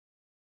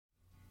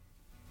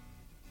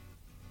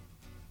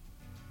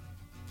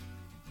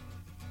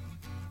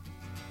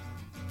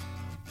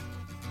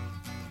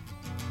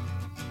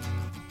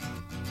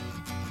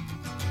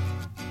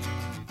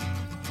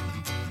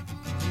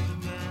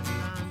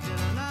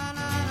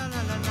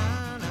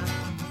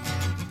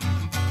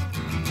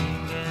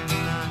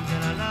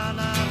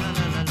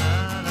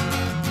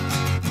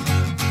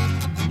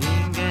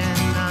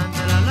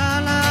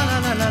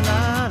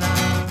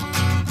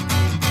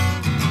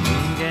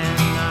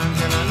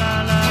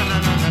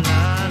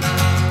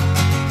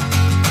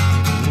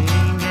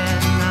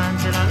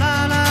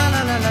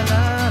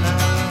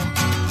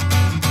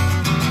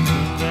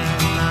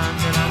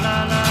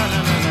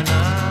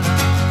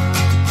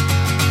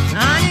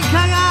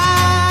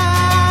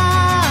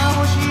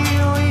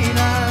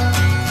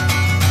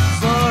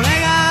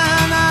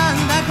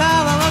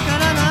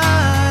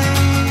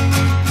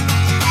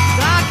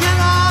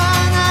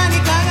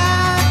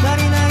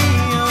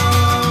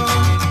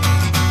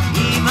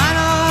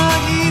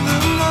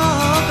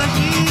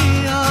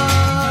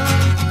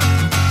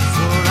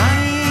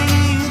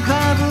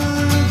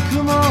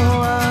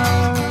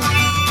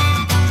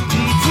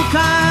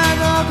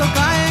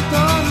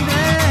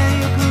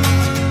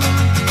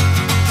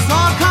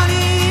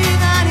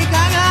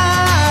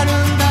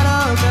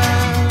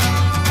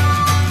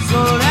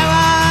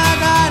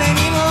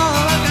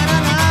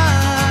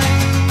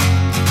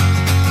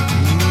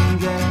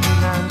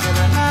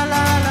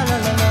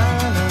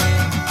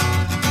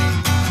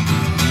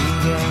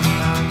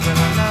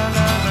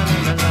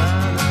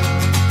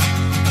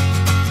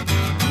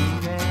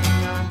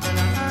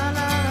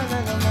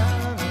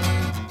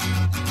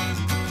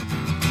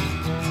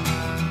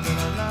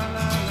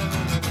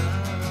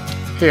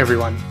Hey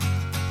everyone,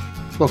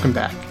 welcome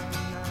back.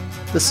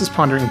 This is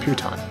Pondering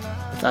Puton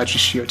with Aji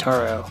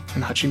Shiotaro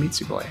and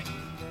Hachimitsu Boy.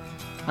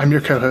 I'm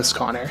your co-host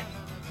Connor,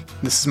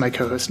 and this is my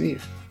co-host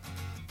Neve.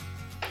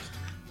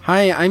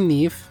 Hi, I'm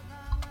Neve.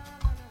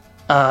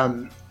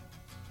 So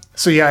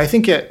yeah, I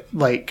think it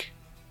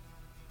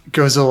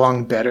goes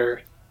along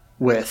better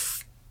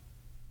with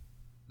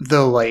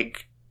the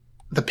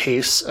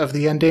pace of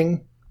the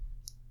ending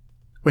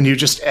when you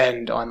just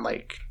end on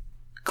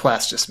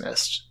class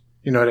dismissed.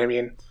 You know what I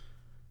mean?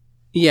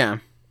 Yeah.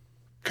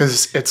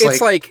 Because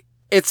it's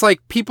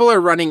like people are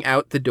running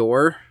out the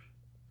door,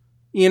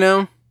 you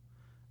know?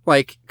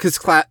 Because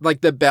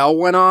the bell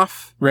went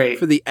off right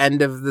for the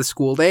end of the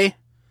school day.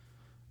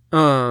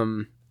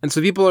 And so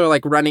people are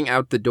running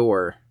out the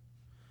door.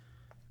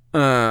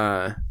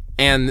 And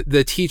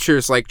the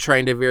teacher's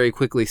trying to very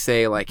quickly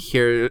say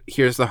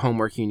here's the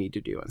homework you need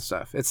to do and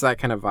stuff. It's that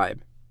kind of vibe.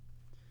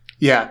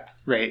 Yeah,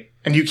 right.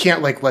 And you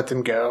can't let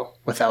them go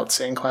without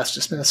saying class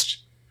dismissed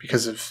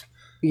because of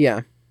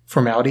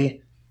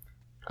formality.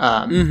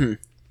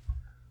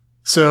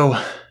 So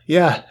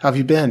yeah, how have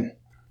you been?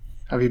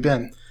 You want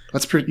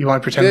to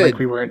pretend Good. like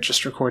we weren't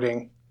just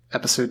recording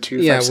episode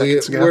 2 5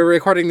 seconds ago? We're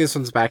recording these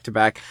ones back to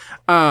back.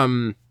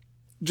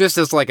 Just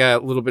as a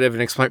little bit of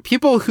an explanation,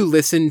 people who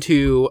listen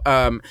to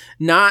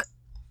not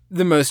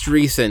the most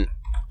recent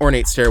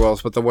Ornate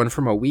Stairwells, but the one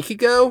from a week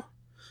ago,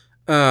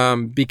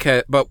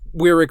 but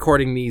we're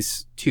recording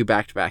these two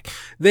back to back.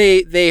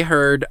 They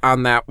heard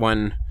on that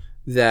one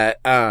that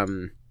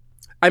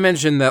I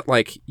mentioned that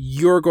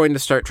you're going to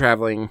start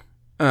traveling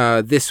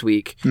this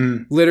week.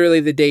 Literally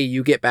the day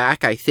you get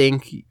back. I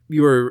think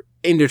you were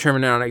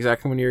indeterminate on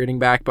exactly when you're getting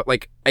back, but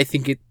I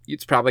think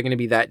it's probably going to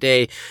be that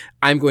day.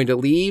 I'm going to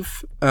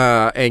leave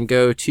and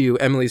go to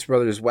Emily's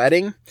brother's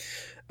wedding.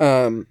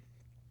 And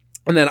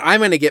then I'm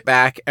going to get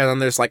back, and then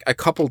there's a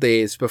couple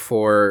days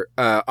before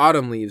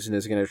Autumn leaves and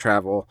is going to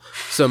travel.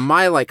 So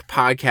my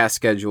podcast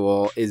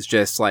schedule is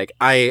just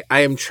I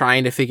am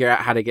trying to figure out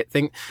how to get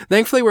things.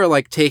 Thankfully,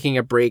 we're taking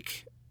a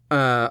break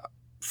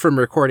from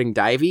recording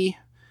Divey,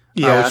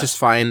 which is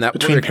fine. That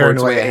between records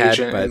Paranoia way ahead,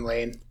 Agent but and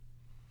Lane.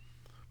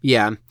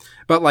 Yeah,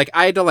 but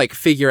I had to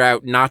figure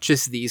out not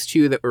just these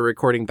two that we're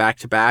recording back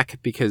to back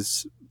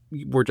because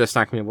we're just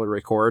not going to be able to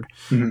record,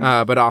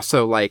 but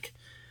also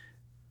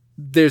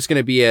there's going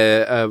to be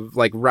a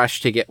rush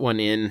to get one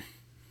in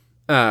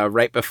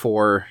right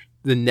before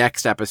the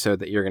next episode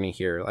that you're going to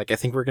hear. I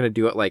think we're going to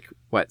do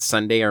it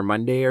Sunday or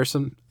Monday or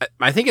some.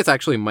 I think it's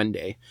actually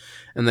Monday,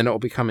 and then it will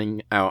be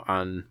coming out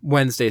on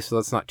Wednesday, so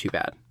that's not too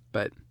bad.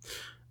 But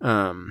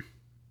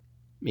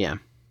yeah.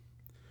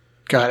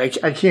 God,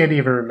 I can't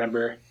even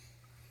remember.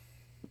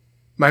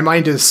 My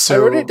mind is so... I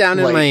wrote it down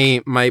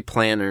in my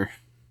planner.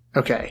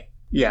 Okay,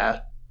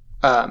 yeah.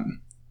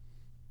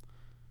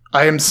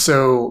 I am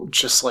so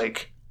just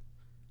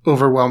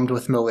overwhelmed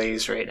with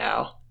malaise right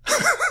now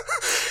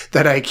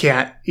that I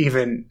can't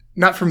even...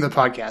 Not from the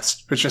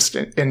podcast, but just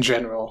in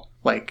general.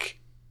 Life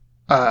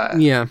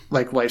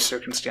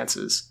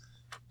circumstances.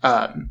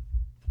 That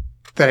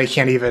I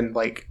can't even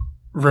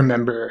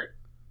remember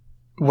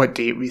what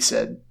date we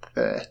said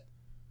the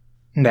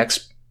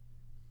next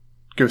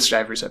Ghost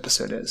Divers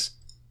episode is.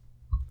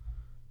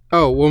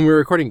 Oh, when we're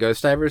recording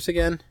Ghost Divers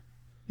again?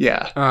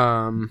 Yeah.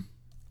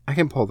 I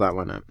can pull that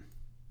one up.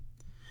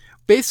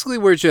 Basically,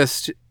 we're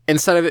just,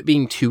 instead of it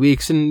being 2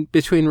 weeks in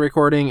between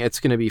recording, it's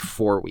going to be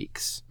 4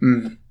 weeks.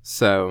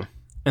 So,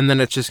 and then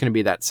it's just going to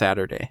be that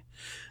Saturday.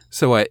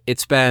 So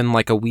it's been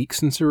a week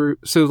since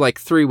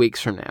 3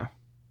 weeks from now,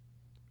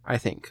 I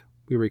think,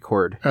 we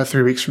record.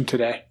 3 weeks from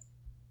today.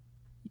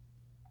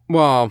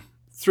 Well,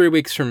 3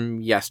 weeks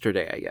from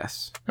yesterday, I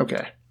guess.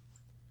 Okay.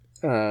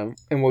 And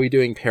we'll be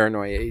doing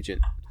Paranoia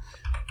Agent.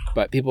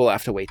 But people will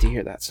have to wait to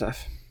hear that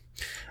stuff.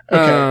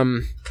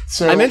 Okay.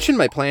 So I mentioned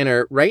my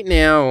planner. Right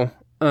now,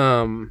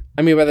 by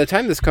the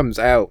time this comes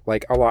out,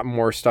 a lot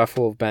more stuff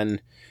will have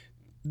been...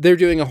 They're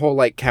doing a whole,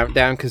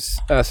 countdown, because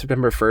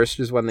September 1st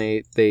is when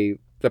the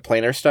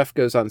planner stuff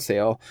goes on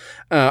sale.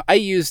 I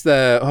use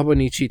the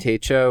Hobonichi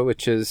Teicho,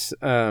 which is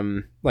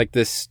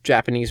this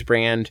Japanese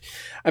brand.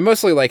 I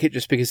mostly like it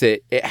just because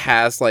it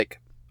has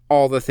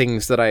all the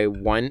things that I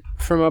want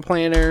from a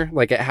planner.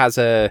 It has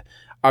a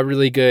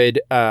really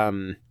good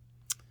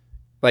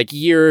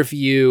year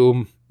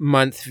view,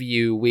 month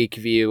view, week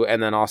view,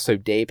 and then also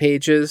day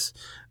pages.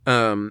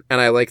 And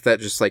I like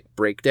that just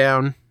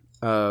breakdown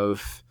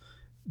of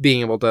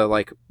being able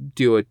to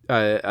do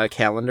a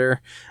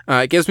calendar.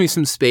 It gives me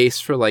some space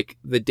for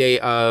the day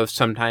of.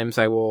 Sometimes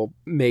I will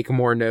make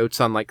more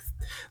notes on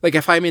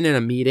if I'm in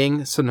a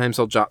meeting, sometimes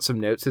I'll jot some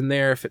notes in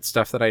there if it's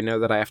stuff that I know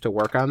that I have to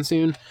work on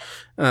soon.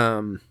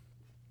 So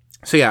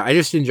yeah, I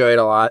just enjoy it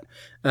a lot.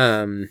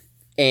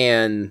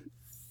 And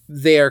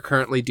they are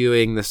currently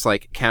doing this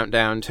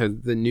countdown to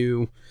the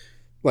new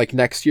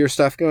next year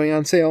stuff going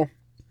on sale.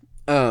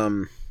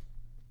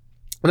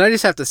 And I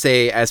just have to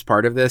say, as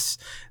part of this,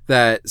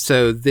 that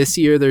so this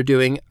year they're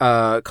doing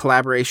a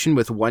collaboration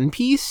with One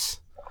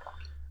Piece,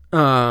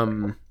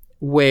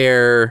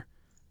 where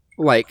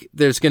like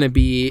there's going to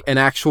be an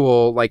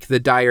actual like the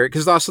diary,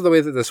 because also the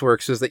way that this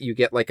works is that you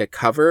get like a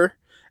cover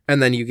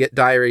and then you get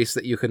diaries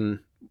that you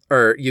can,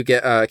 or you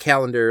get a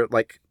calendar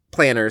like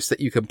planners that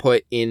you can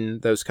put in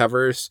those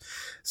covers.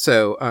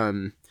 So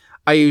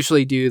I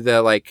usually do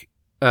the like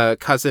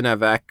cousin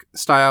avec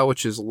style,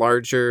 which is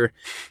larger,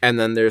 and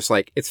then there's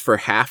like it's for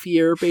half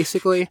year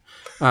basically,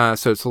 so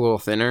it's a little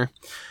thinner.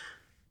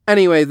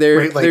 Anyway,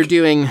 they're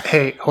doing.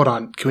 Hey, hold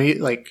on. Can we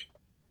like?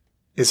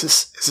 Is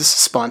this a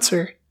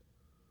sponsor?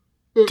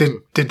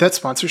 Did that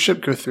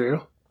sponsorship go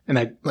through? And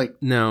I like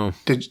no.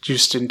 You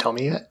just didn't tell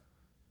me yet?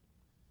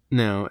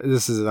 No,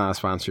 this is not a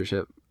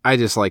sponsorship. I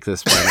just like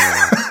this brand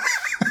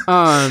a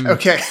lot.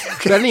 Okay.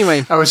 But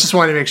anyway, I was just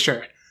wanting to make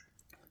sure.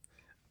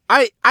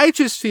 I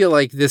just feel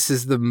like this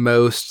is the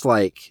most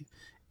like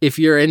if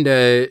you're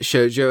into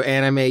shoujo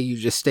anime, you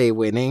just stay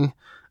winning.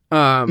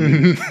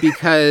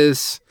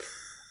 Because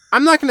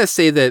I'm not going to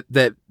say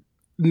that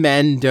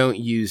men don't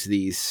use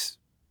these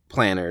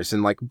planners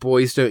and like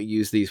boys don't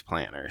use these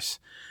planners.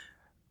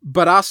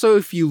 But also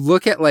if you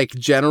look at like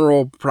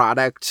general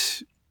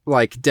product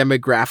like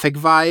demographic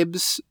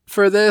vibes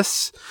for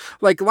this,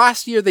 like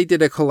last year they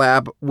did a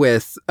collab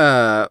with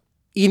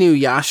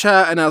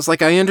Inuyasha, and I was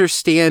like, I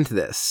understand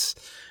this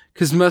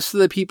because most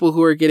of the people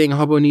who are getting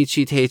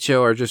Hobonichi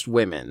Teicho are just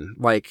women,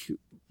 like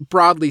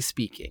broadly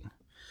speaking,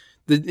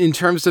 in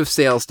terms of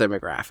sales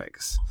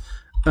demographics.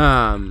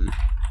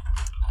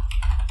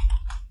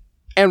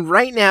 And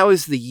right now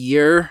is the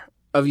year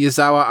of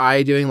Yazawa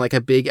Ai doing like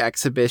a big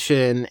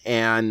exhibition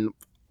and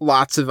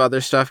lots of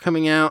other stuff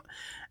coming out.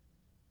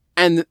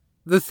 And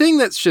the thing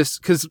that's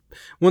just, because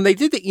when they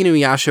did the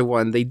Inuyasha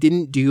one, they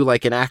didn't do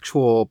like an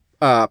actual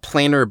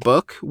planner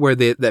book where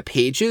the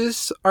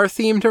pages are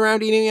themed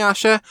around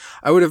Inuyasha.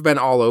 I would have been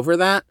all over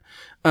that.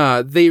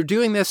 They're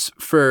doing this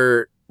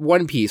for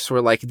One Piece,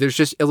 where like there's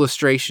just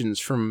illustrations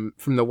from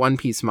the One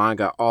Piece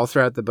manga all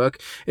throughout the book.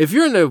 If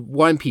you're into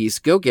One Piece,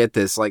 go get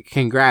this. Like,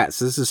 congrats,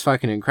 this is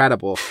fucking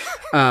incredible.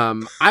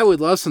 I would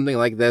love something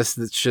like this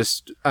that's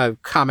just a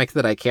comic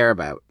that I care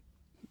about.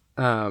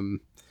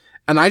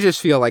 And I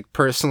just feel like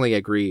personally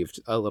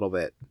aggrieved a little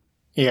bit.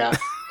 Yeah.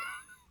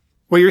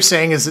 What you're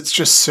saying is it's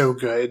just so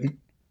good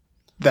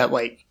that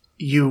like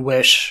you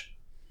wish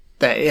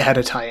that it had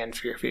a tie-in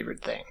for your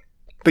favorite thing,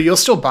 but you'll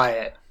still buy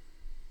it.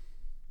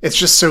 It's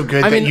just so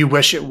good that you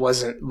wish it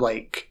wasn't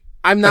like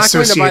I'm not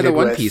going to buy the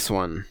One Piece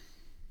one.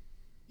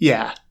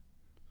 Yeah.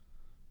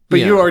 But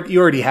you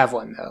already have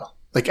one though.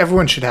 Like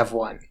everyone should have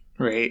one,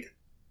 right?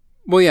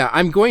 Well, yeah,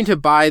 I'm going to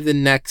buy the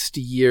next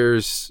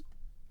year's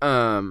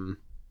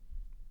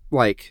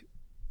like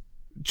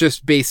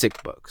just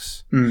basic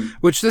books.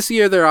 Which this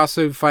year they're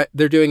also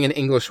they're doing an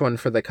English one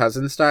for the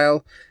cousin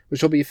style,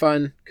 which will be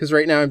fun because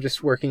right now I'm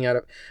just working out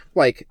of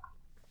like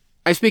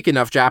I speak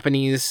enough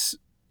Japanese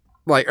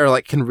like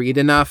can read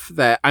enough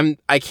that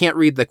I can't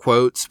read the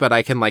quotes, but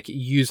I can like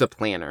use a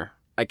planner.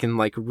 I can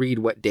like read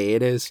what day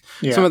it is.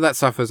 Yeah. Some of that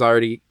stuff is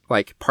already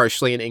like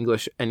partially in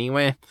English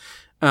anyway.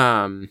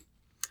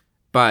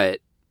 But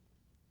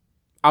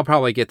I'll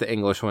probably get the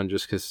English one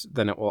just because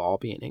then it will all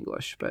be in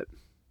English. But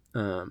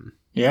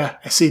yeah,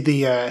 I see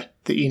the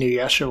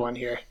Inuyasha one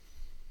here.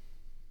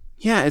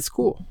 Yeah, it's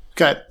cool.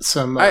 Got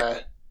some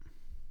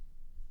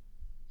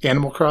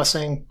Animal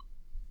Crossing.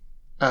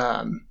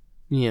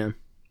 Yeah.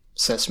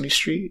 Sesame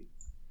Street,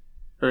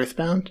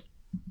 Earthbound.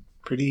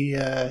 Pretty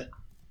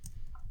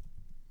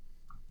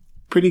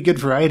good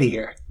variety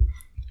here.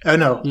 Oh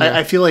no, yeah.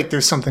 I feel like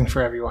there's something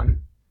for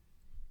everyone.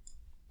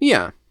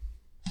 Yeah.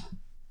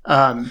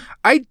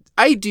 I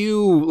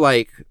do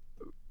like,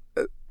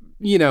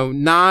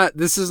 not,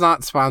 this is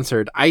not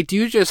sponsored. I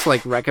do just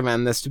like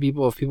recommend this to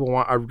people if people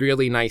want a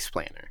really nice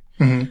planner.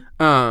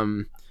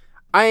 Mm-hmm.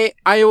 I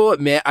will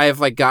admit I've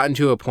like gotten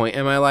to a point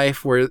in my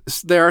life where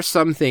there are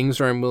some things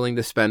where I'm willing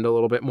to spend a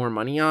little bit more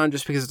money on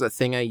just because it's a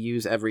thing I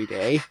use every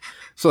day.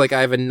 So like I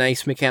have a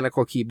nice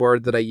mechanical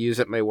keyboard that I use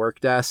at my work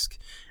desk,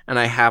 and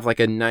I have like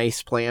a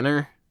nice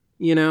planner,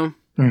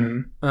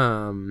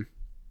 Mm-hmm.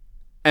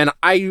 And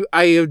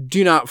I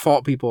do not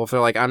fault people if they're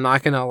like, I'm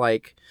not gonna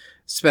like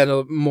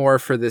spend more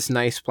for this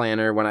nice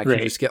planner when I can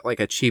just get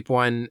like a cheap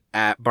one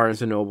at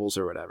Barnes and Nobles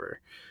or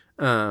whatever.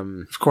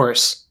 Of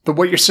course, but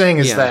what you're saying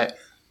is that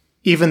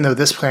even though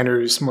this planner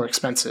is more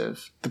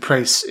expensive, the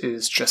price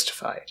is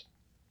justified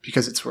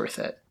because it's worth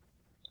it.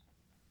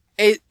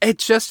 It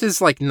just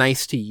is like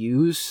nice to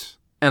use.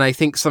 And I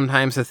think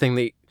sometimes the thing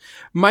that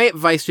my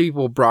advice to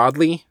people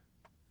broadly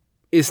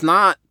is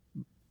not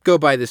go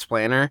buy this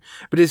planner,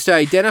 but is to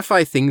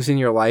identify things in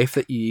your life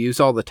that you use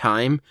all the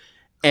time.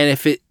 And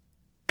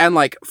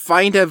like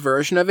find a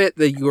version of it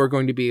that you are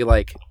going to be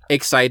like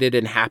excited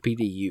and happy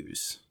to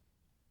use,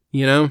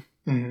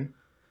 Mm-hmm.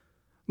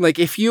 Like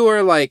if you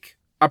are like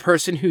a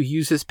person who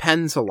uses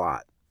pens a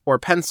lot or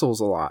pencils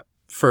a lot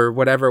for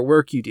whatever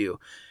work you do,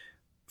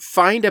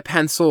 find a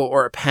pencil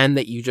or a pen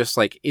that you just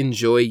like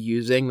enjoy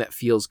using that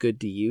feels good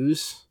to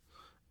use.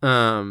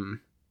 If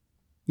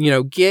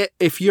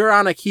you're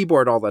on a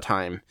keyboard all the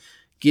time,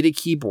 get a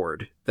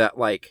keyboard that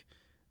like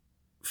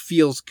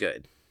feels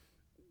good.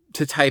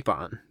 type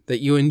on that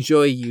you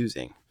enjoy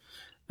using.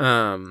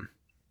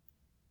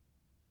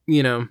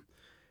 You know,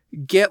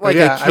 get like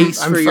a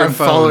case for your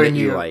phone that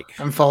you like.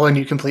 I'm following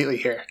you completely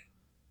here.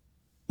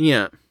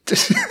 Yeah.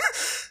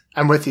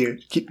 I'm with you.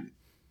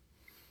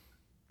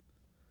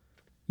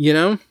 You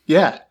know?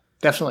 Yeah,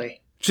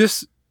 definitely.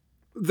 Just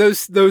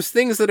those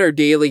things that are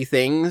daily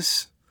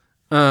things.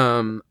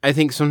 I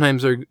think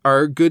sometimes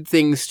are good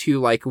things to,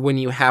 like, when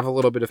you have a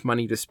little bit of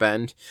money to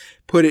spend,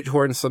 put it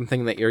towards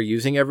something that you're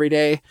using every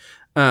day.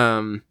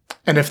 And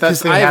if that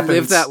thing I happens,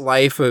 live that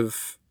life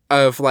of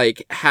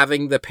like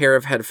having the pair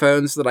of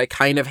headphones that I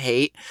kind of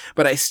hate,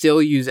 but I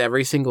still use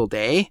every single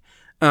day.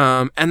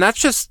 And that's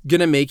just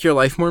gonna make your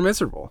life more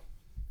miserable.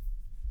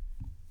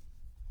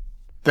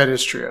 That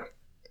is true.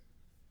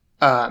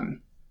 I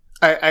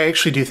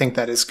actually do think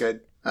that is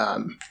good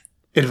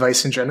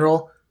advice in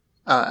general.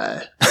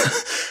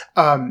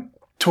 I'm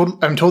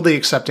totally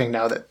accepting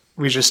now that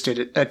we just did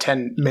a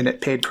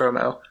 10-minute paid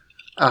promo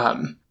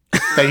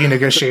that you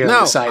negotiated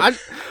on the side.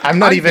 I'm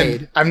not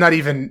even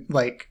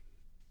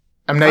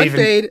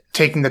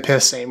taking the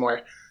piss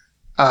anymore.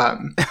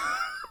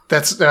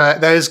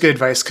 That is good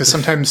advice, because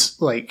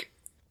sometimes, like,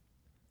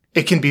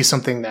 it can be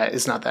something that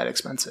is not that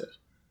expensive.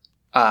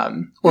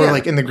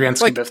 Like, in the grand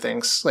scheme of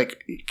things,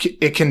 like,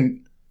 it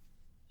can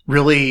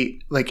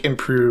really, like,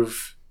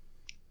 improve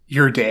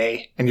your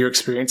day and your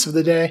experience of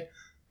the day.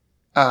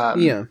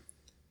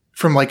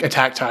 From, like, a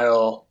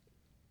tactile,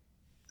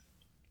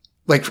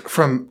 like,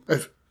 from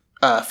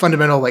a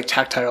fundamental, like,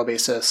 tactile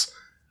basis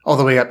all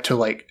the way up to,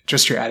 like,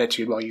 just your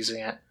attitude while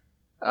using it.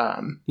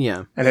 And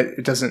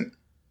it doesn't,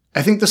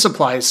 I think this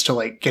applies to,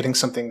 like, getting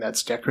something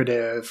that's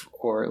decorative,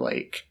 or,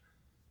 like,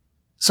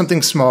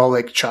 something small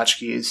like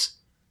tchotchkes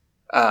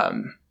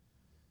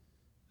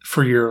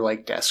for your,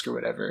 like, desk or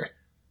whatever.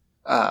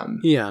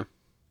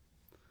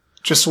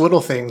 Just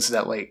little things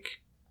that, like,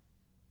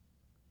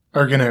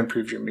 are going to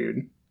improve your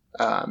mood,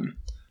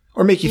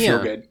 or make you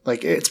feel good.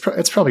 Like, it's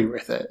probably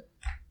worth it.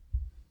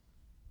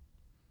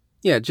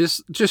 Yeah,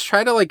 just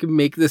try to, like,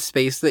 make the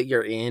space that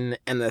you're in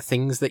and the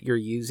things that you're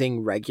using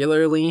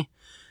regularly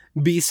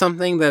be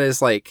something that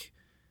is, like,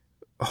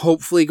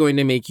 hopefully going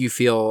to make you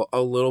feel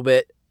a little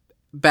bit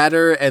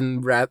better,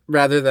 and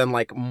rather than,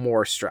 like,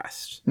 more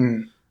stressed.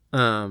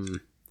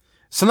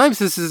 Sometimes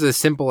this is as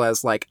simple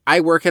as, like,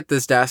 I work at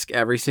this desk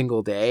every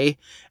single day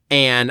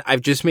and I've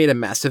just made a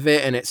mess of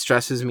it and it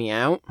stresses me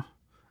out.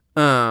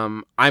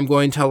 I'm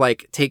going to,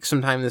 like, take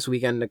some time this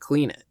weekend to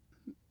clean it,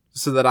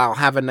 so that I'll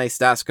have a nice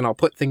desk and I'll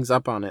put things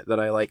up on it that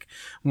I, like,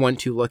 want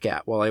to look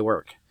at while I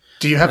work.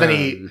 Do you have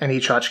any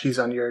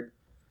tchotchkes on your...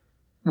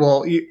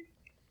 Well,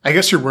 I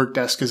guess your work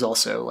desk is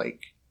also,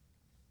 like,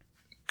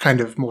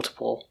 kind of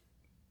multiple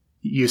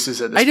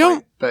uses at this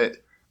point. But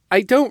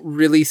I don't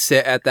really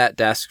sit at that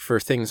desk for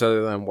things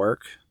other than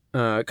work,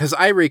 because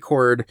I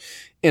record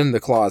in the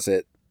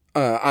closet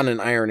on an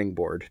ironing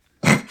board.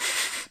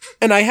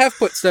 And I have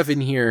put stuff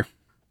in here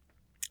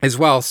as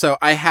well. So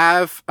I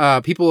have,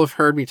 people have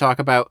heard me talk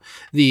about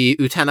the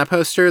Utena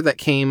poster that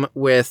came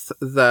with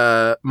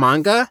the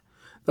manga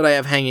that I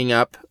have hanging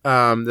up.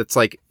 That's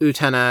like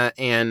Utena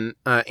and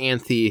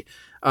Anthe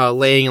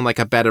laying in, like,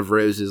 a bed of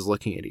roses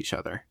looking at each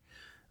other.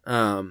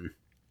 And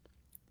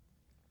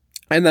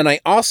then I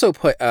also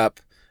put up,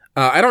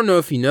 I don't know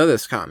if you know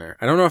this, Connor.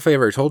 I don't know if I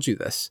ever told you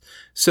this.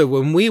 So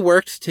when we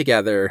worked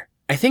together,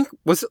 I think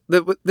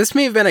this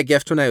may have been a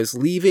gift when I was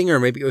leaving, or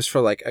maybe it was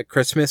for, like, a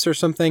Christmas or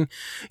something.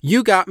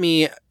 You got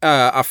me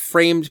a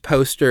framed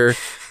poster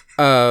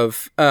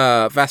of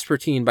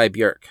Vespertine by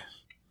Björk.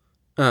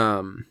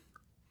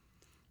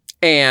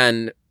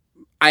 And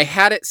I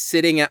had it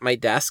sitting at my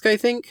desk, I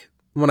think,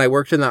 when I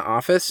worked in that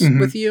office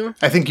with you.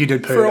 I think you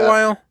did put for it a up.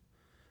 while.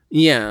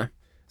 Yeah.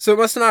 So it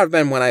must not have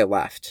been when I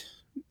left.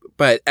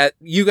 But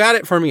you got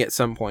it for me at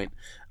some point.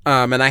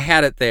 And I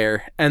had it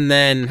there. And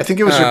then I think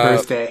it was your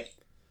birthday.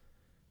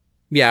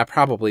 Yeah,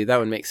 probably. That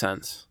would make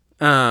sense.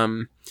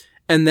 And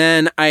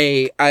then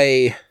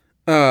I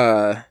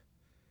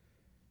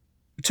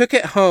took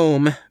it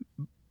home,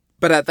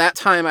 but at that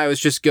time I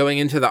was just going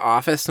into the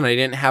office and I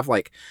didn't have,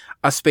 like,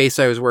 a space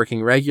I was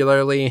working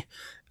regularly.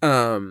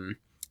 And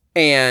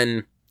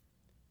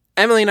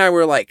Emily and I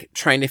were, like,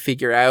 trying to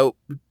figure out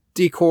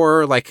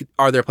decor, like,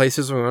 are there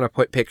places we want to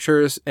put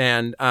pictures?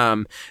 And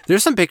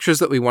there's some pictures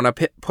that we want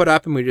to put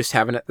up and we just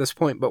haven't at this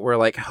point, but we're,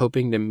 like,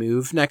 hoping to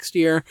move next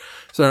year,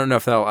 so I don't know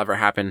if that'll ever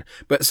happen.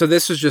 But so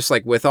this was just,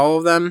 like, with all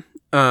of them,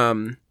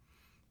 and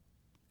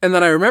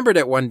then I remembered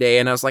it one day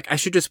and I was like, I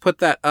should just put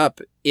that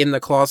up in the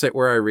closet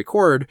where I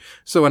record,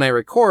 so when I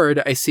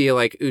record I see,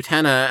 like,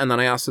 Utena, and then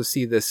I also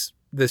see this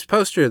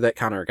poster that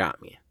Connor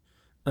got me,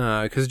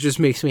 because it just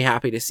makes me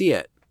happy to see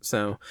it.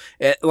 So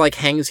it, like,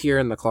 hangs here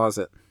in the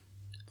closet.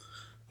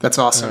 That's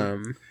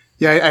awesome.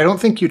 Yeah, I don't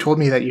think you told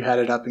me that you had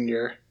it up in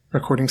your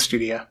recording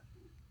studio.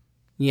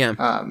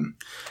 Yeah.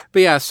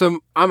 But yeah, so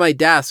on my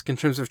desk, in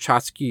terms of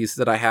tchotchkes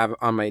that I have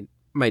on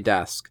my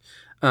desk,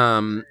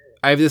 I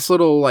have this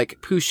little,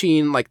 like,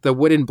 Pusheen, like, the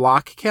wooden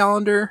block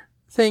calendar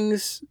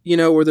things, you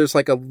know, where there's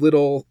like a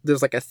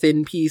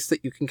thin piece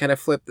that you can kind of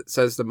flip that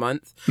says the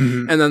month.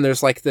 Mm-hmm. And then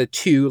there's like the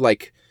two,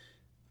 like,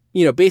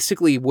 you know,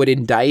 basically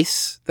wooden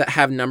dice that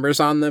have numbers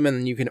on them, and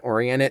then you can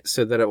orient it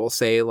so that it will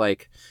say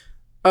like,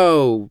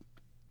 oh,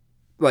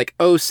 like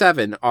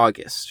 07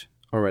 August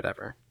or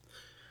whatever.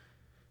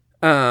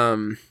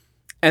 And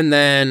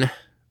then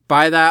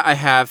by that I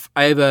have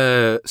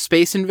a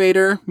Space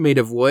Invader made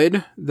of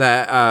wood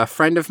that a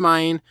friend of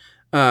mine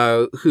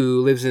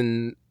who lives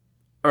in,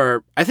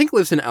 or I think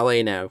lives in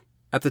LA now,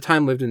 at the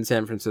time lived in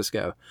San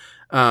Francisco,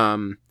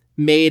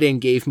 made and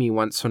gave me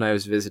once when I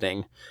was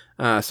visiting.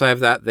 So I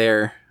have that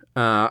there.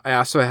 I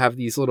also have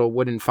these little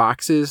wooden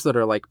foxes that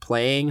are like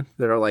playing,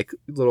 that are like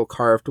little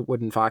carved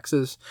wooden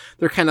foxes.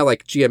 They're kind of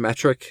like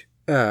geometric.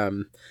 I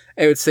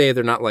would say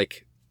they're not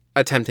like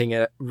attempting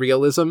at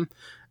realism.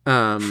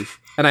 And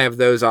I have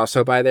those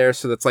also by there.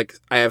 So that's like,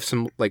 I have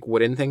some like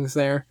wooden things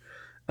there.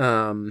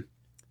 I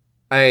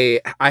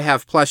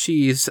have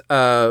plushies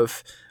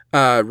of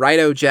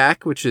Raido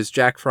Jack, which is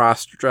Jack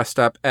Frost dressed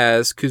up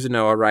as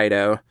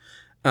Kuzunoa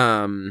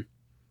Raido,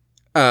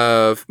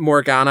 of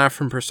Morgana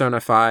from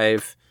Persona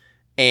 5,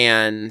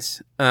 and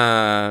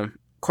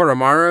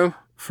Koromaru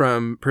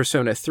from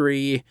Persona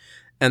 3,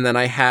 and then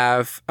I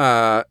have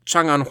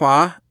Chang'an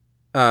Hua,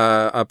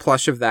 a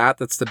plush of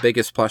that's the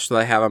biggest plush that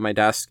I have on my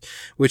desk,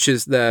 which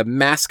is the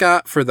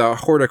mascot for the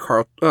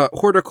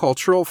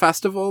horticultural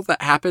festival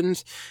that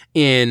happened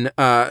in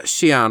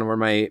Xi'an,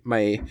 where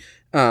my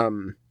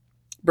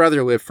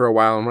brother lived for a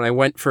while, and when I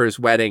went for his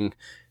wedding,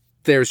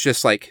 there's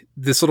just like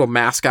this little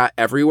mascot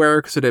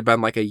everywhere because it had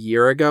been like a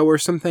year ago or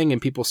something,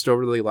 and people still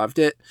really loved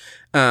it.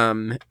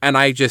 And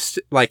I just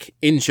like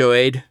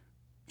enjoyed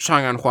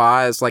Chang'an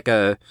Hua as like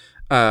a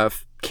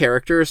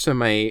character. So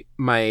my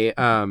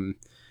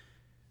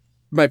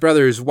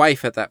brother's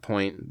wife at that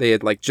point, they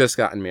had like just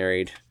gotten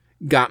married,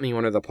 got me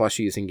one of the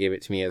plushies and gave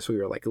it to me as we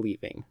were like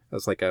leaving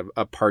as like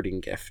a parting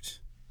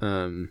gift.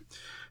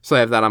 So I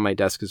have that on my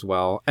desk as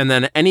well. And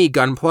then any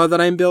Gunpla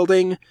that I'm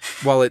building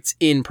while it's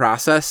in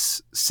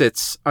process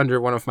sits under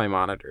one of my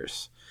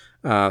monitors.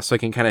 So I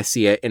can kind of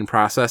see it in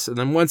process. And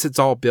then once it's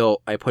all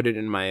built, I put it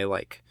in my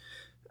like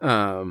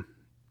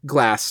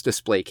glass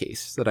display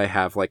case that I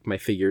have like my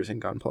figures in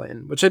Gunpla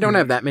in, which I don't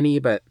have that many,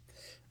 but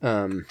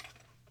I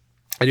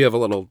do have a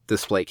little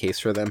display case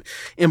for them,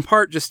 in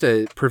part just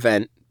to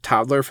prevent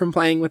toddler from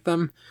playing with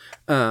them.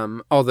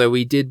 Although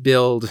we did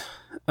build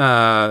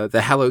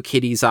the Hello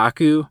Kitty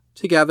Zaku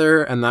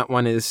together, and that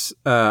one is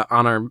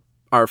on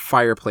our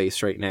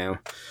fireplace right now.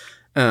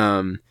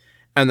 And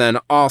then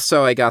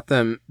also I got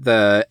them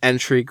the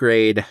entry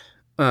grade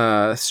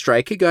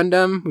Strike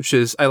Gundam, which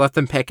is, I let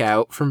them pick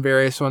out from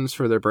various ones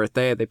for their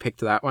birthday. They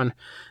picked that one.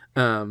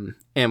 And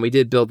we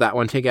did build that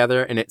one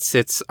together, and it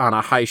sits on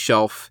a high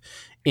shelf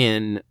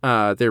in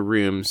their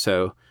room.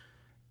 So,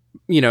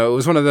 you know, it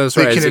was one of those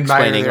where I was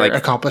explaining their like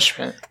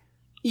accomplishment.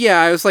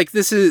 Yeah, I was like,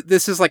 this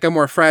is like a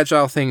more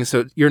fragile thing,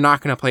 so you're not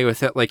going to play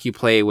with it like you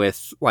play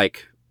with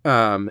like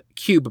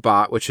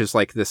CubeBot, which is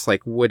like this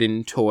like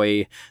wooden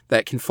toy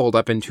that can fold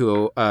up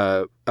into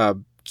a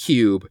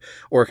cube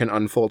or can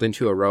unfold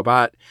into a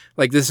robot.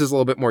 Like, this is a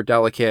little bit more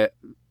delicate.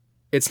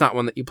 It's not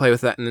one that you play with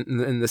that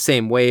in the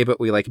same way, but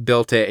we like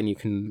built it and you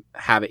can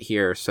have it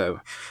here. So,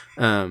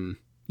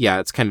 yeah,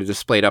 it's kind of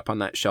displayed up on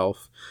that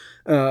shelf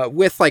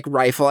with like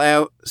rifle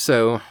out.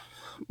 So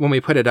when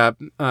we put it up,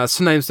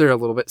 sometimes they're a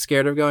little bit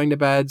scared of going to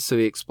bed. So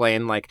we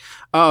explain like,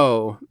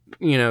 oh,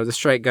 you know, the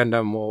Strike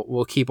Gundam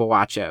will keep a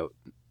watch out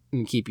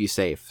and keep you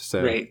safe.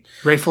 So right.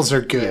 Rifles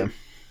are good.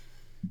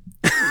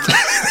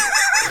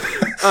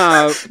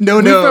 Yeah. No,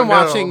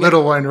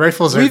 little one.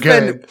 Rifles are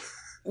good.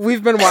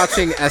 We've been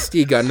watching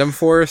SD Gundam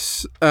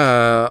Force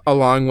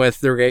along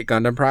with the Great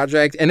Gundam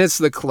Project, and it's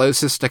the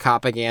closest to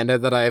propaganda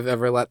that I've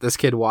ever let this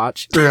kid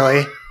watch.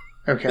 Really?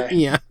 Okay.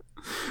 Yeah.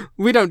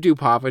 We don't do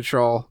Paw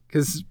Patrol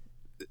because,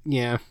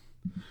 yeah.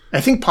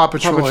 I think Paw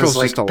Patrol has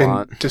like been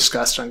lot.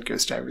 discussed on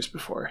Ghost Divers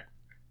before.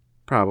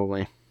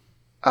 Probably.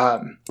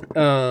 What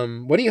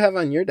do you have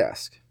on your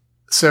desk?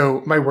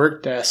 So my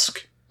work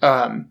desk,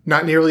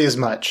 not nearly as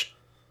much.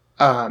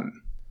 I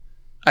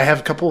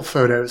have a couple of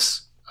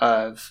photos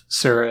of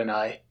Sarah and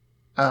I.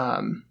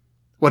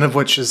 One of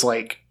which is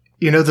like,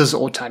 you know, those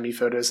old timey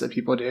photos that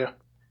people do?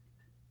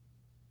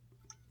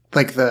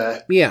 Like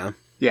Yeah.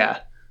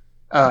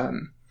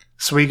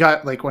 So we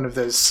got like one of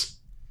those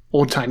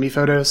old timey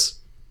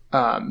photos.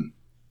 And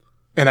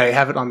I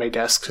have it on my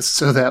desk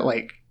so that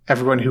like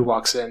everyone who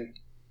walks in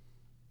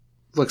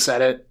looks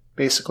at it,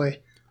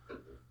 basically.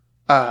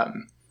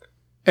 And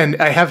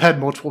I have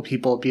had multiple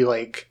people be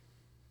like,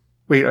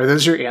 wait, are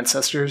those your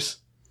ancestors?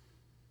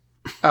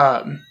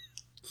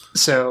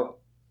 So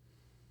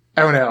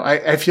I don't know.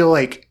 I feel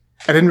like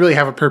I didn't really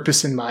have a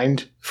purpose in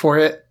mind for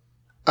it.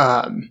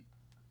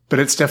 But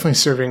it's definitely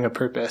serving a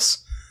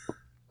purpose.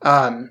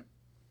 And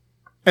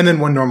then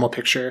one normal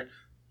picture.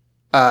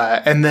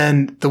 And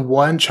then the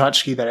one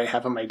tchotchke that I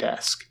have on my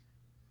desk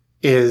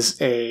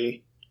is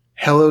a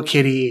Hello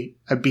Kitty,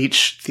 a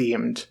beach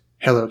themed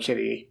Hello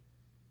Kitty,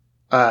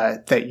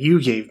 that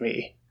you gave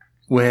me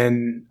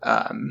when,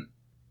 and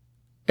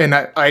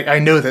I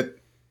know that,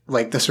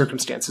 like, the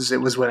circumstances, it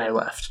was when I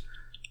left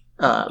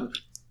the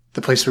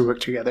place we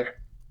worked together.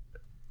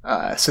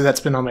 So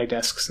that's been on my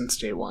desk since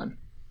day one.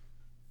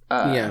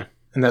 Yeah.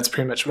 And that's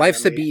pretty much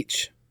Life's a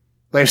beach.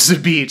 Life's a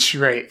beach,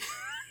 right.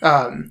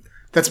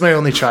 That's my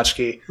only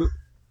tchotchke.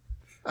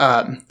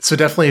 So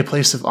definitely a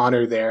place of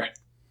honor there.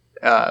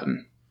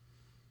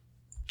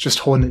 Just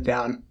holding it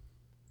down.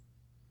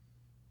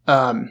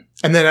 And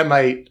then at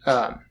my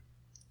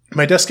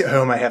desk at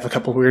home, I have a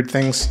couple weird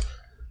things.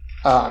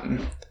 I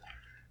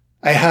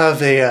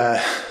have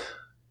a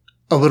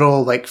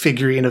little, like,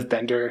 figurine of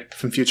Bender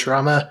from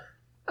Futurama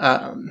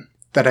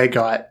that I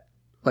got,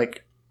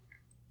 like,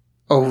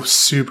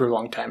 super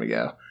long time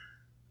ago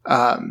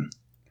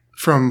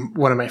from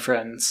one of my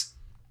friends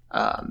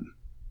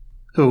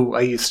who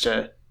we used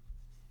to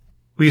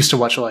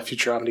watch a lot of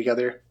Futurama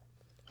together.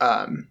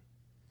 And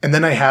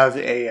then I have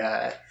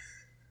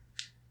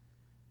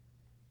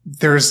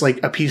there's,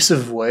 like, a piece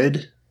of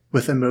wood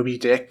with a Moby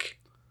Dick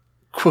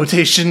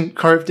quotation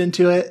carved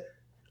into it.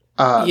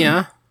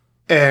 Yeah.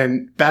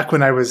 And back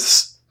when I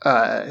was,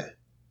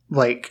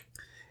 like...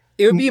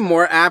 It would be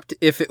more apt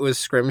if it was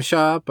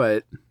Scrimshaw,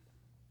 but...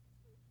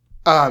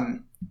 I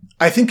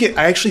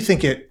actually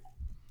think it...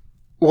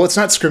 Well, it's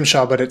not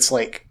Scrimshaw, but it's,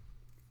 like,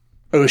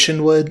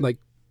 Oceanwood. Like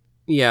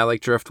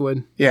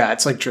driftwood. Yeah,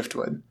 it's like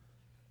driftwood.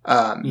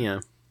 Yeah.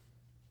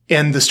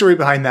 And the story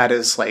behind that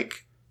is,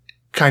 like,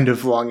 kind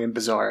of long and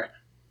bizarre.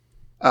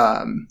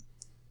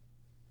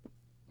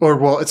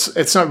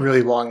 It's not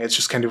really long, it's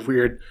just kind of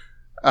weird.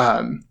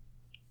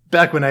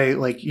 Back when I,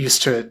 like,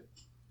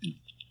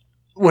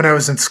 when I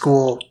was in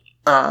school,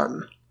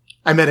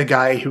 I met a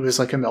guy who was,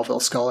 like, a Melville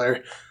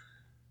scholar.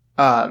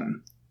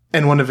 And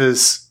one of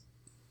his,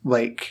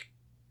 like,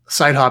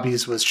 side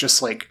hobbies was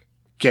just, like,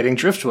 getting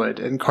driftwood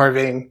and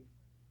carving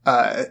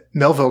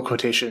Melville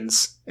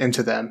quotations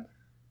into them,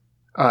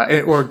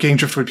 or getting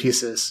driftwood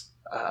pieces.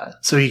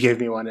 So he gave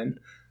me one, and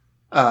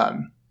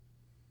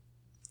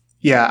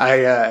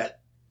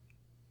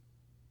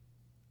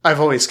I've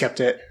always kept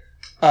it.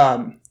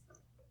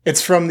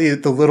 It's from the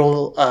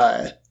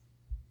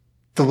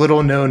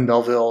little known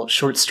Melville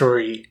short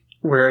story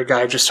where a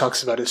guy just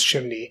talks about his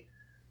chimney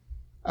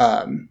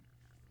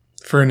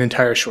for an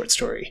entire short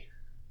story.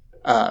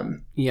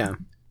 Yeah.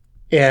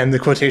 And the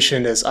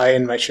quotation is, "I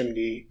and my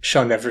chimney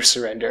shall never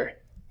surrender."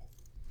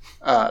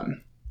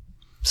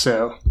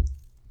 So,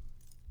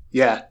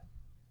 yeah.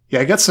 Yeah,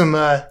 I got some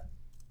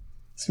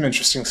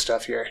interesting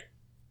stuff here.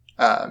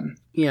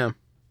 Yeah.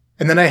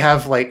 And then I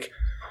have, like,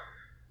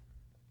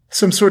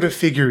 some sort of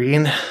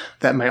figurine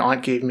that my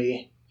aunt gave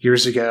me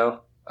years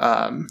ago.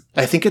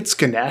 I think it's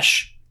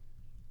Ganesh.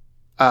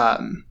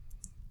 That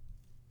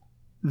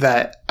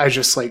I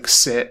just, like,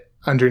 sit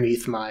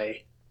underneath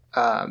my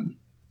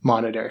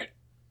monitor.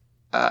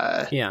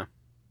 Yeah.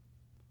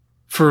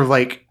 For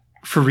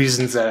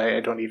reasons that I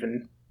don't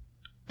even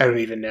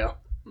know.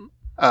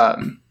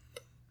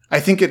 I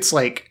think it's,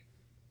 like,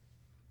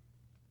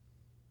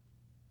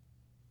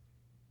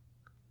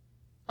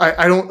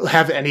 I don't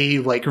have any,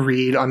 like,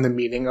 read on the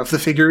meaning of the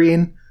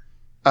figurine.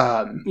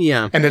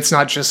 Yeah. And it's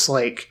not just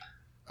like,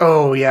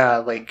 oh yeah,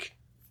 like,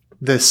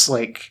 this,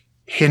 like,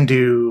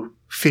 Hindu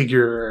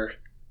figure,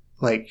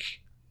 like,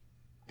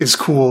 is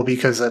cool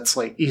because that's,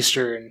 like,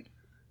 Eastern.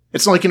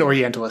 It's not like an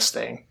Orientalist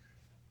thing.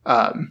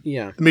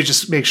 Yeah. Let me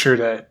just make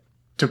sure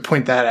to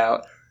point that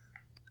out.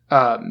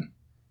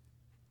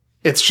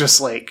 It's just,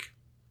 like,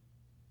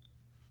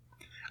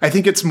 I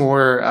think it's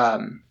more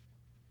of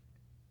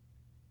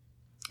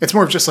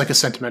just, like, a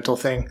sentimental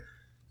thing.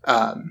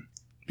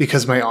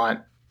 Because my aunt,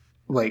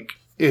 like,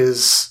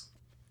 is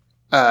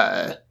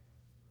a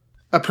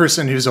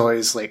person who's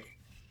always, like,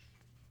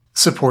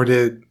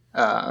 supported,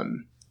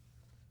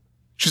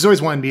 she's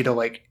always wanted me to,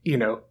 like, you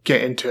know,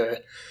 get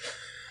into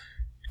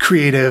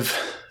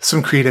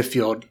some creative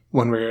field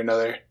one way or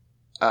another.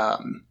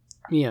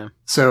 Yeah.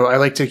 So I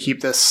like to keep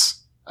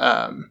this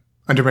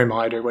under my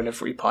monitor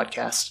whenever we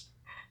podcast,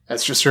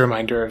 as just a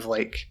reminder of,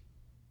 like,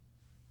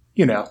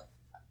 you know,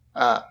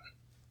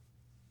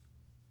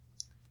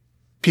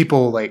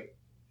 people, like,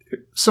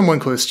 someone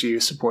close to you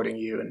supporting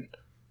you and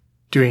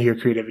doing your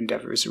creative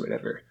endeavors or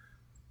whatever.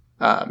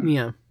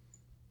 Yeah.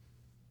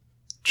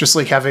 Just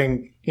like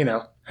having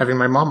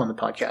my mom on the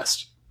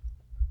podcast.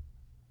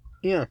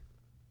 Yeah.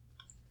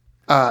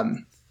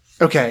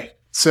 Okay.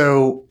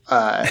 So,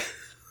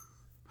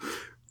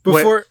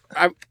 before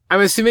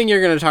I'm assuming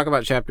you're going to talk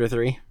about chapter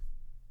 3.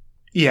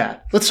 Yeah,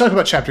 let's talk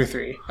about chapter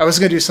 3. I was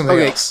going to do something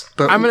else,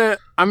 but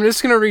I'm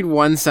just going to read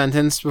one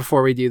sentence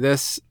before we do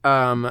this,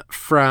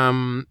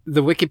 from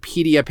the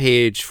Wikipedia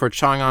page for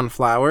Chang'an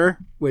Flower,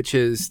 which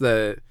is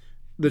the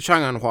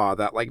Chang'anhua,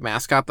 that, like,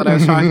 mascot that I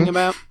was talking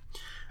about.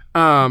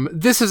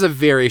 This is a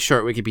very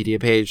short Wikipedia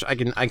page.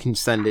 I can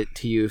send it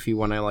to you if you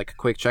want to, like,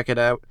 quick check it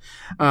out.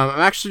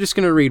 I'm actually just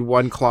going to read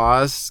one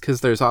clause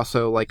because there's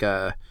also, like,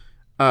 a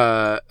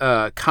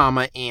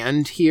comma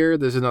and here.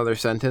 There's another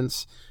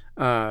sentence,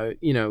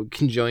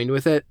 conjoined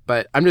with it.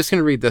 But I'm just going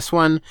to read this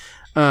one.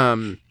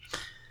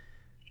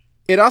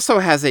 It also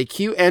has a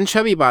cute and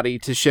chubby body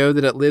to show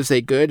that it lives a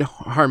good,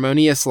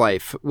 harmonious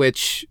life,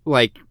 which,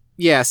 like,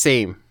 yeah,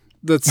 same.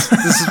 This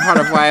is part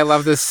of why I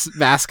love this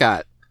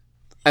mascot.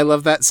 I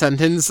love that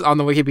sentence on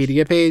the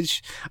Wikipedia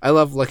page. I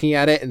love looking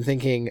at it and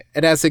thinking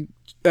it has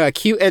a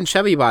cute and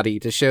chubby body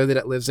to show that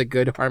it lives a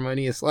good,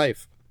 harmonious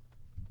life.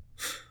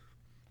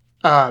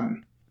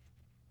 It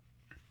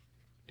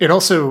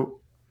also...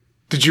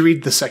 Did you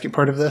read the second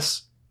part of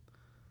this?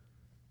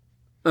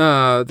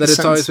 That it's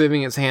always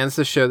waving its hands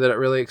to show that it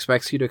really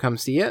expects you to come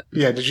see it?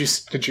 Yeah, did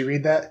you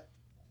read that?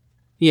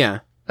 Yeah.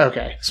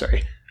 Okay,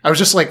 sorry. I was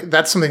just like,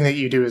 that's something that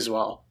you do as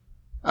well.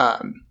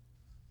 I'm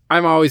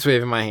always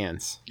waving my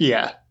hands.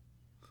 Yeah.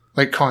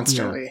 Like,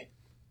 constantly.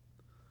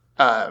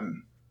 Yeah.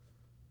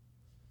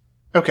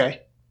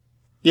 Okay.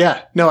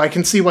 Yeah, no, I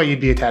can see why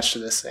you'd be attached to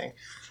this thing.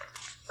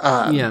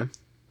 Yeah.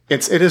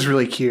 It is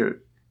really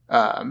cute.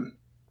 And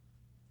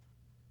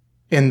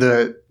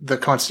the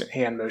constant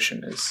hand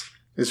motion is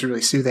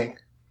really soothing.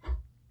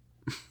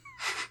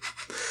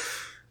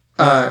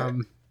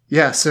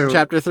 Yeah, so...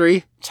 Chapter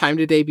 3, time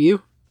to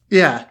debut?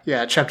 Yeah,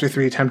 Chapter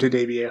 3, time to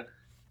debut.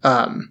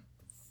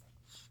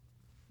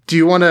 Do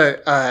you want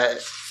to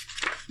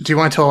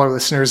tell our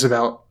listeners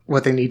about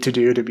what they need to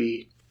do to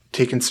be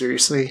taken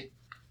seriously?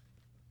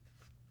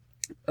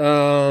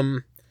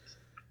 So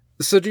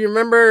do you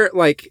remember,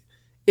 like,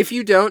 if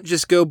you don't,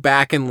 just go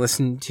back and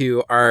listen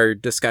to our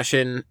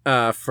discussion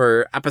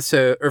for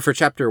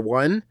chapter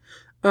 1.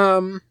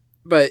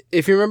 But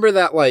if you remember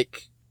that,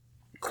 like,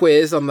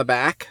 quiz on the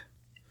back.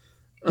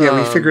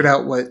 Yeah, we figured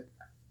out what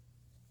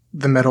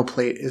the metal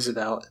plate is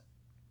about.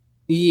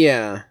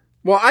 Yeah.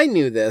 Well, I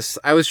knew this.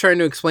 I was trying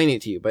to explain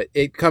it to you, but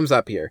it comes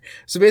up here.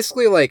 So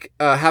basically, like,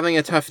 having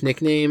a tough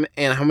nickname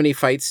and how many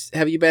fights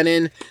have you been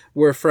in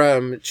were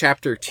from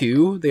chapter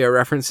 2. They are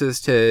references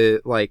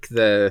to, like,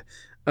 the,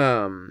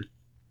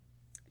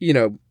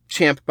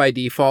 champ by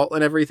default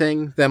and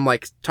everything. Them,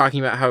 like, talking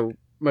about how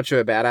much of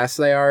a badass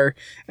they are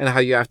and how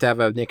you have to have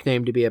a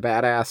nickname to be a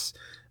badass.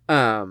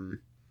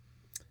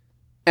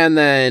 And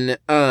then,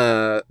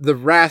 the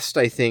rest,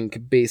 I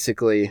think,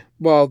 basically...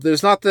 Well,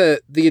 there's not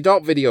the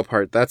adult video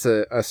part. That's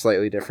a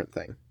slightly different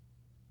thing.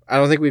 I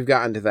don't think we've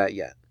gotten to that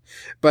yet.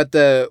 But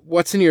the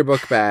what's in your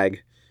book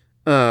bag,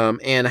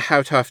 and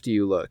how tough do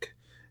you look?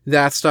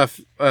 That stuff,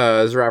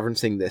 is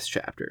referencing this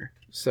chapter.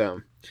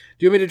 So,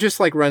 do you want me to just,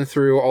 like, run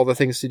through all the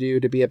things to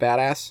do to be a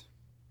badass?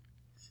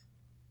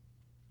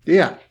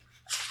 Yeah.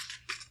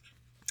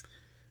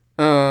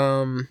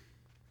 I'm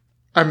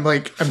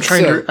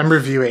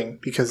reviewing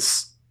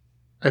because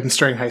I'm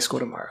starting high school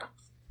tomorrow.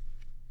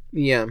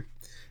 Yeah.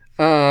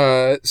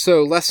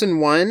 So lesson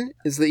 1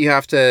 is that you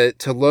have to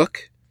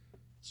look,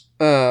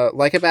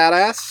 like a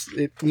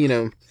badass.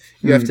 You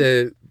have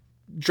to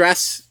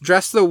dress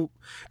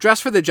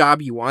for the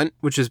job you want,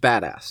 which is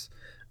badass.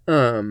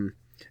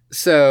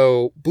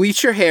 So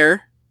bleach your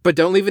hair, but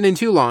don't leave it in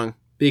too long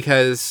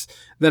because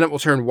then it will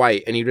turn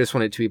white and you just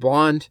want it to be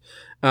blonde.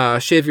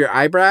 Shave your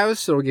eyebrows,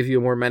 so it'll give you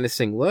a more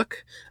menacing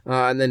look.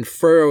 And then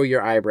furrow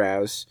your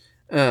eyebrows.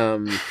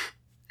 So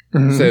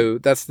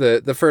that's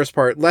the first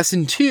part.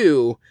 Lesson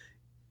 2,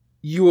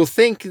 you will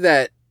think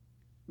that,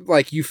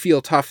 like, you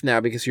feel tough now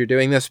because you're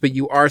doing this, but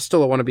you are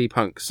still a wannabe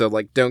punk. So,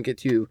 like, don't get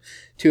too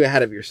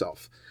ahead of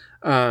yourself.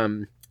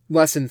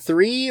 Lesson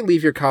 3,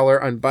 leave your collar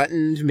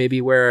unbuttoned. Maybe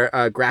wear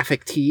a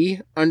graphic tee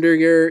under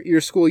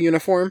your school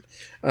uniform.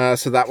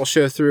 So that will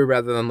show through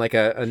rather than, like,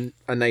 a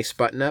nice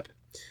button up.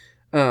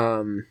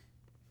 Do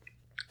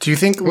you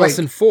think,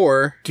 lesson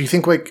 4... Do you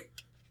think, like,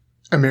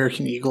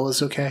 American Eagle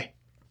is okay?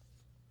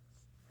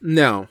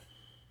 No.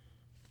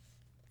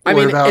 I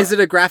mean, is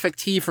it a graphic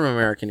tee from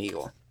American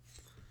Eagle?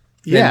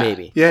 Yeah. Then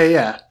maybe.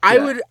 Yeah. I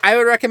would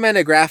recommend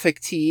a graphic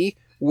tee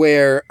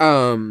where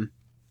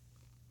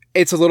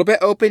it's a little bit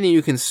open and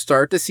you can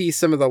start to see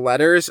some of the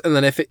letters, and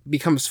then if it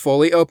becomes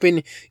fully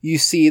open, you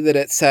see that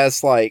it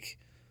says, like,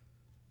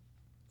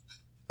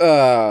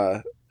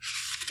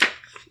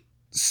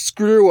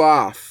 screw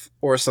off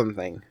or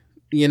something,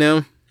 you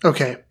know?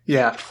 Okay.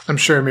 Yeah. I'm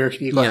sure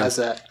American Eagle has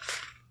that.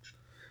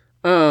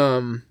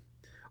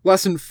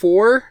 Lesson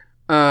 4,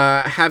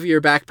 have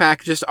your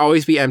backpack just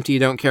always be empty.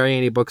 Don't carry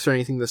any books or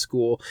anything to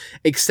school,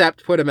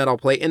 except put a metal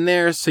plate in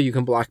there so you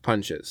can block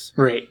punches.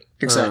 Right.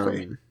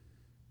 Exactly.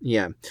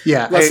 Yeah.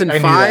 Yeah. Lesson I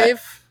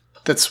 5.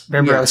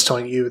 Remember I was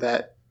telling you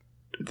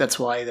that's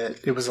why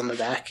that it was on the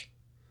back.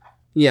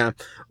 Yeah.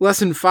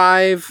 Lesson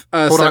 5,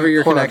 sever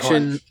your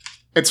connection.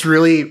 It's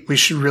really, we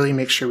should really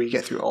make sure we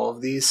get through all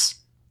of these,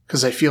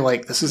 because I feel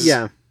like this is...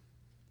 Yeah.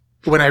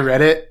 When I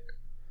read it,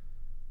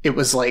 it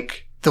was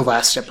like the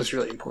last step was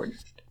really important.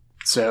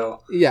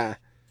 So... Yeah.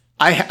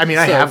 I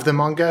have the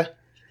manga,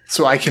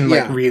 so I can,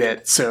 like, read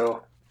it,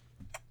 so...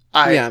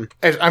 I'm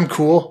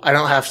cool. I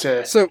don't have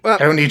to... So, I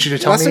don't need you to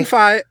tell me. Lesson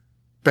 5...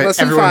 But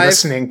everyone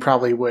listening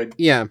probably would...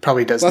 Yeah.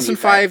 Probably does Lesson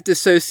 5,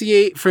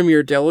 dissociate from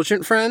your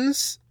diligent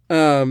friends.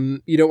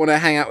 You don't want to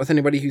hang out with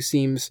anybody who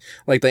seems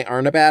like they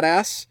aren't a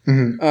badass.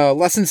 Mm-hmm.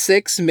 Lesson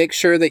 6, make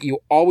sure that you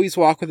always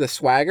walk with a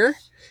swagger.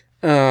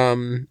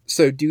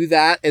 So do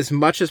that as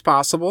much as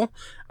possible.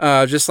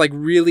 Just like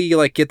really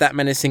like get that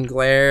menacing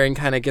glare and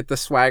kind of get the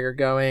swagger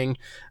going.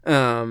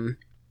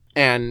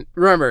 And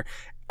remember,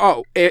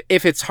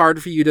 if it's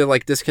hard for you to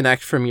like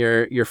disconnect from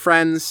your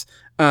friends,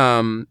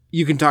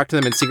 you can talk to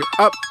them in secret.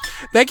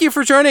 Thank you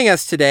for joining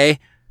us today.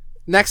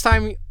 Next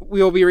time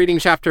we will be reading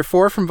chapter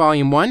 4 from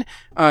volume 1.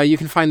 You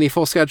can find the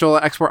full schedule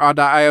at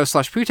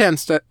exportaud.io/Putan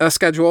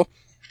schedule.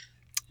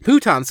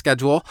 Putan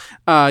schedule.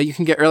 You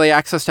can get early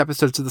access to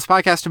episodes of this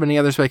podcast and many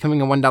others by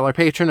becoming a $1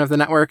 patron of the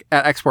network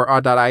at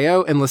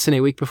exportaud.io and listen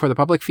a week before the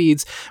public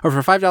feeds. Or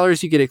for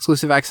 $5, you get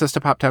exclusive access to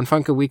Poptown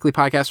Funk, a weekly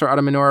podcast where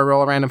Autumn and Nora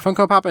roll a random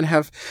Funko Pop and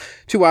have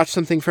to watch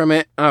something from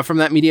it, from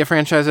that media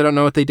franchise. I don't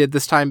know what they did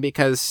this time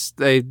because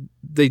they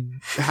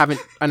haven't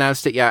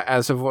announced it yet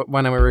as of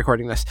when I'm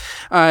recording this.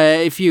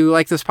 If you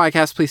like this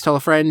podcast, please tell a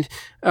friend.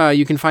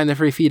 You can find the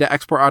free feed at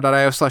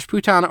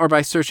exportaud.io/Putan or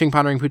by searching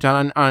Pondering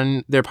Putan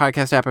on their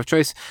podcast app of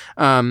choice.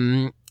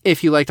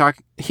 If you like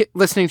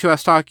listening to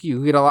us talk,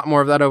 you get a lot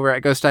more of that over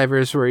at Ghost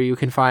Divers, where you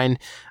can find,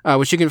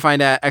 which you can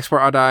find at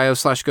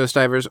exportaud.io/Ghost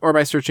Divers or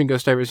by searching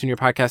Ghost Divers in your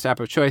podcast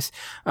app of choice.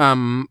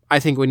 I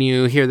think when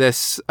you hear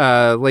this,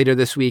 later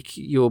this week,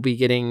 you will be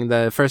getting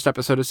the first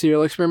episode of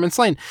Serial Experiments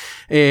Lane.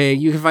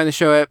 You can find the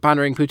show at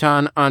Pondering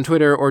Putan on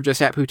Twitter or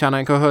just at Putan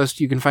on co-host.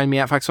 You can find me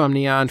at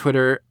Foxomnia on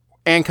Twitter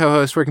and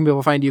co-host. Where can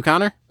people find you,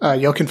 Connor?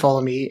 You can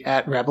follow me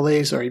at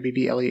Rebeleas or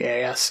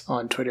EBBLEAS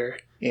on Twitter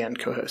and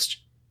co-host.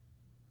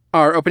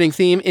 Our opening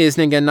theme is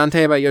Ningen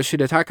Nante by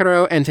Yoshida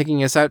Takaro, and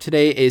taking us out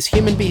today is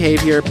Human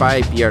Behavior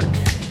by Björk.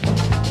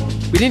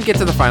 We didn't get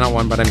to the final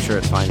one, but I'm sure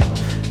it's fine.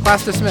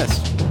 Class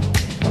dismissed.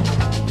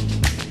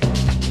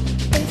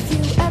 If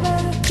you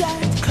ever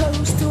get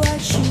close to a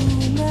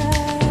human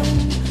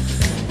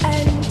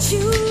and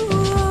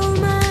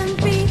human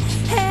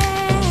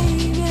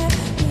behavior,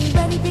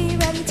 be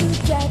ready to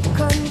get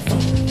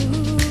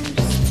confused.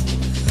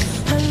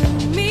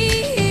 And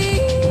me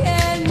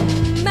and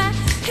my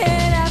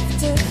head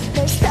after,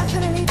 there's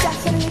definitely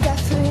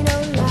no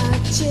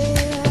logic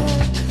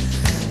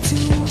to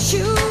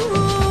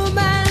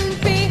human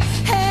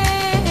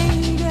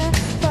behavior,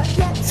 but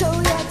yet so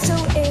yet